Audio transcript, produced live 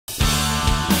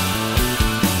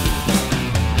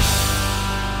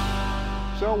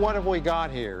So what have we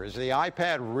got here? Is the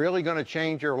iPad really going to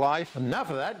change your life?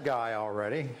 Enough of that guy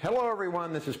already. Hello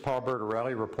everyone, this is Paul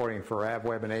Bertorelli reporting for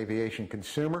AVweb and Aviation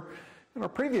Consumer. In our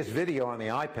previous video on the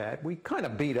iPad, we kind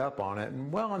of beat up on it,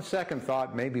 and well, on second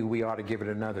thought, maybe we ought to give it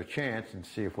another chance and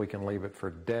see if we can leave it for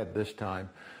dead this time.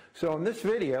 So in this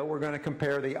video, we're going to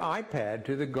compare the iPad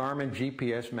to the Garmin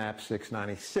GPSMAP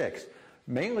 696,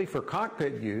 mainly for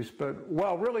cockpit use, but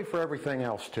well, really for everything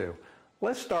else too.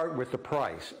 Let's start with the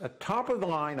price. A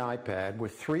top-of-the-line iPad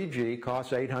with 3G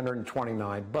costs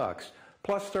 $829,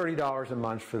 plus $30 a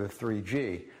month for the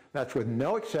 3G. That's with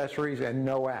no accessories and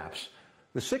no apps.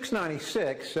 The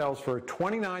 696 sells for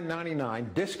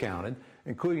 $29.99 discounted,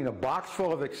 including a box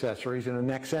full of accessories and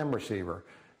an XM receiver.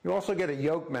 You also get a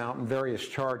yoke mount and various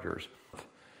chargers.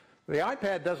 The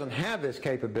iPad doesn't have this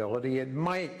capability. It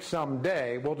might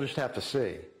someday. We'll just have to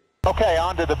see. Okay,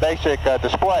 on to the basic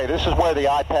display. This is where the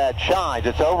iPad shines.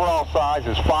 Its overall size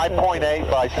is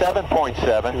 5.8 by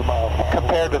 7.7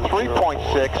 compared to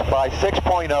 3.6 by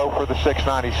 6.0 for the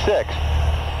 696.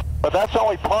 But that's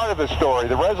only part of the story.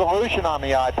 The resolution on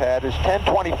the iPad is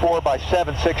 1024 by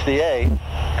 768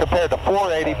 compared to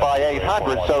 480 by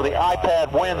 800, so the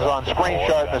iPad wins on screen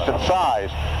sharpness and size.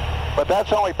 But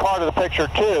that's only part of the picture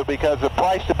too, because the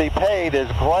price to be paid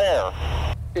is glare.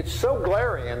 It's so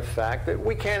glaring, in fact, that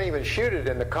we can't even shoot it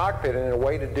in the cockpit in a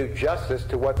way to do justice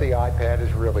to what the iPad is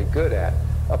really good at,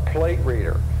 a plate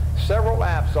reader. Several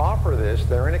apps offer this.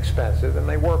 They're inexpensive and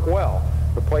they work well.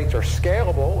 The plates are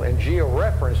scalable and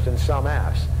geo-referenced in some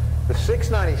apps. The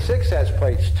 696 has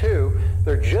plates too.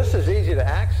 They're just as easy to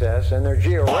access and they're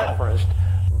geo-referenced,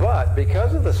 but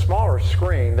because of the smaller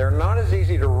screen, they're not as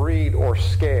easy to read or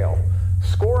scale.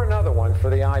 Score another one for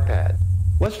the iPad.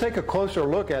 Let's take a closer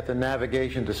look at the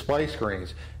navigation display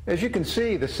screens. As you can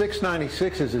see, the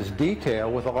 696 is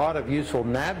detailed with a lot of useful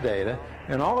nav data,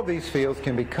 and all of these fields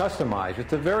can be customized.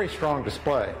 It's a very strong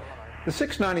display. The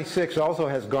 696 also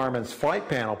has Garmin's flight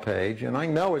panel page, and I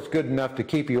know it's good enough to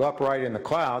keep you upright in the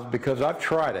clouds because I've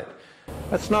tried it.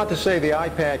 That's not to say the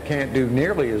iPad can't do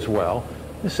nearly as well.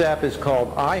 This app is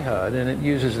called iHUD, and it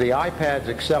uses the iPad's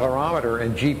accelerometer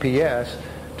and GPS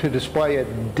to display a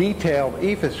detailed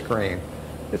EFA screen.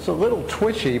 It's a little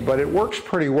twitchy, but it works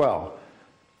pretty well.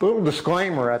 The little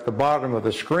disclaimer at the bottom of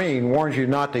the screen warns you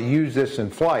not to use this in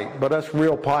flight, but us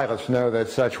real pilots know that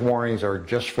such warnings are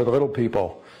just for the little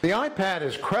people. The iPad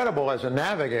is credible as a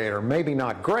navigator, maybe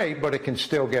not great, but it can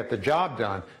still get the job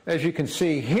done. As you can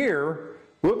see here,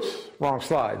 whoops, wrong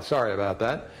slide, sorry about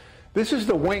that. This is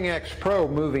the WingX Pro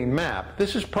moving map.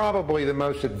 This is probably the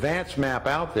most advanced map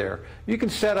out there. You can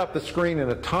set up the screen in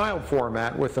a tiled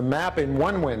format with the map in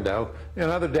one window and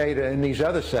other data in these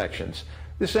other sections.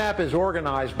 This app is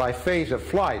organized by phase of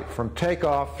flight, from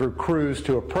takeoff through cruise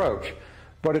to approach.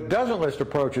 But it doesn't list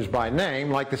approaches by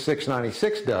name like the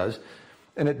 696 does,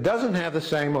 and it doesn't have the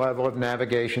same level of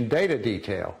navigation data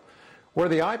detail. Where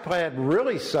the iPad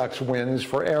really sucks wind is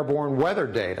for airborne weather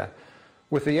data.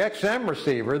 With the XM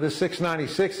receiver, the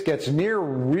 696 gets near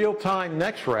real-time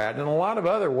NEXRAD and a lot of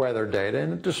other weather data,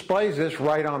 and it displays this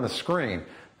right on the screen.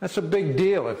 That's a big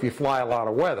deal if you fly a lot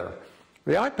of weather.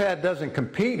 The iPad doesn't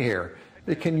compete here.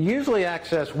 It can usually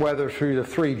access weather through the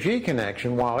 3G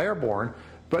connection while airborne,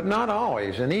 but not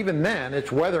always, and even then,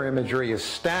 its weather imagery is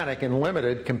static and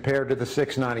limited compared to the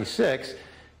 696,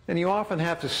 and you often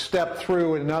have to step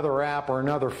through another app or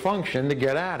another function to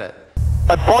get at it.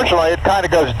 Unfortunately, it kind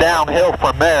of goes downhill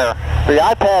from there. The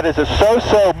iPad is a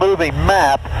so-so moving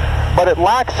map, but it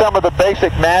lacks some of the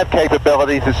basic nav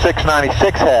capabilities the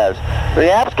 696 has. The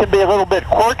apps can be a little bit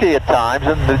quirky at times,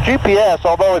 and the GPS,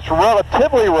 although it's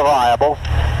relatively reliable,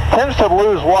 tends to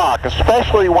lose lock,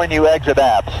 especially when you exit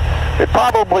apps. It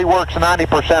probably works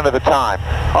 90% of the time.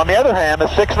 On the other hand, the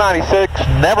 696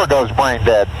 never goes brain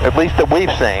dead, at least that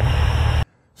we've seen.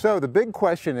 So the big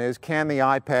question is, can the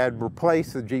iPad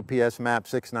replace the GPSMAP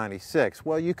 696?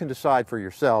 Well, you can decide for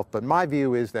yourself, but my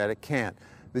view is that it can't.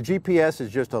 The GPS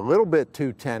is just a little bit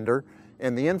too tender,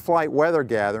 and the in-flight weather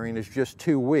gathering is just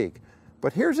too weak.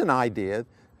 But here's an idea.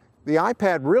 The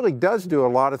iPad really does do a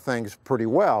lot of things pretty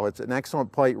well. It's an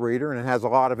excellent plate reader, and it has a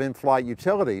lot of in-flight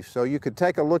utilities. So you could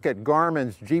take a look at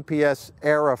Garmin's GPS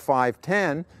Era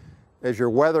 510 as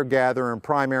your weather gatherer and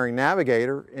primary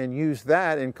navigator, and use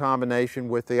that in combination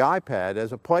with the iPad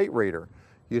as a plate reader.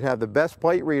 You'd have the best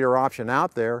plate reader option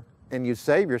out there, and you'd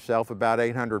save yourself about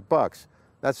 $800.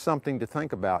 That's something to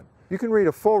think about. You can read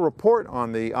a full report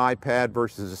on the iPad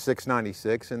versus the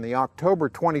 696 in the October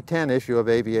 2010 issue of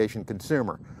Aviation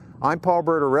Consumer. I'm Paul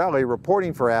Bertorelli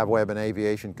reporting for AVweb and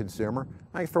Aviation Consumer.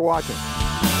 Thanks for watching.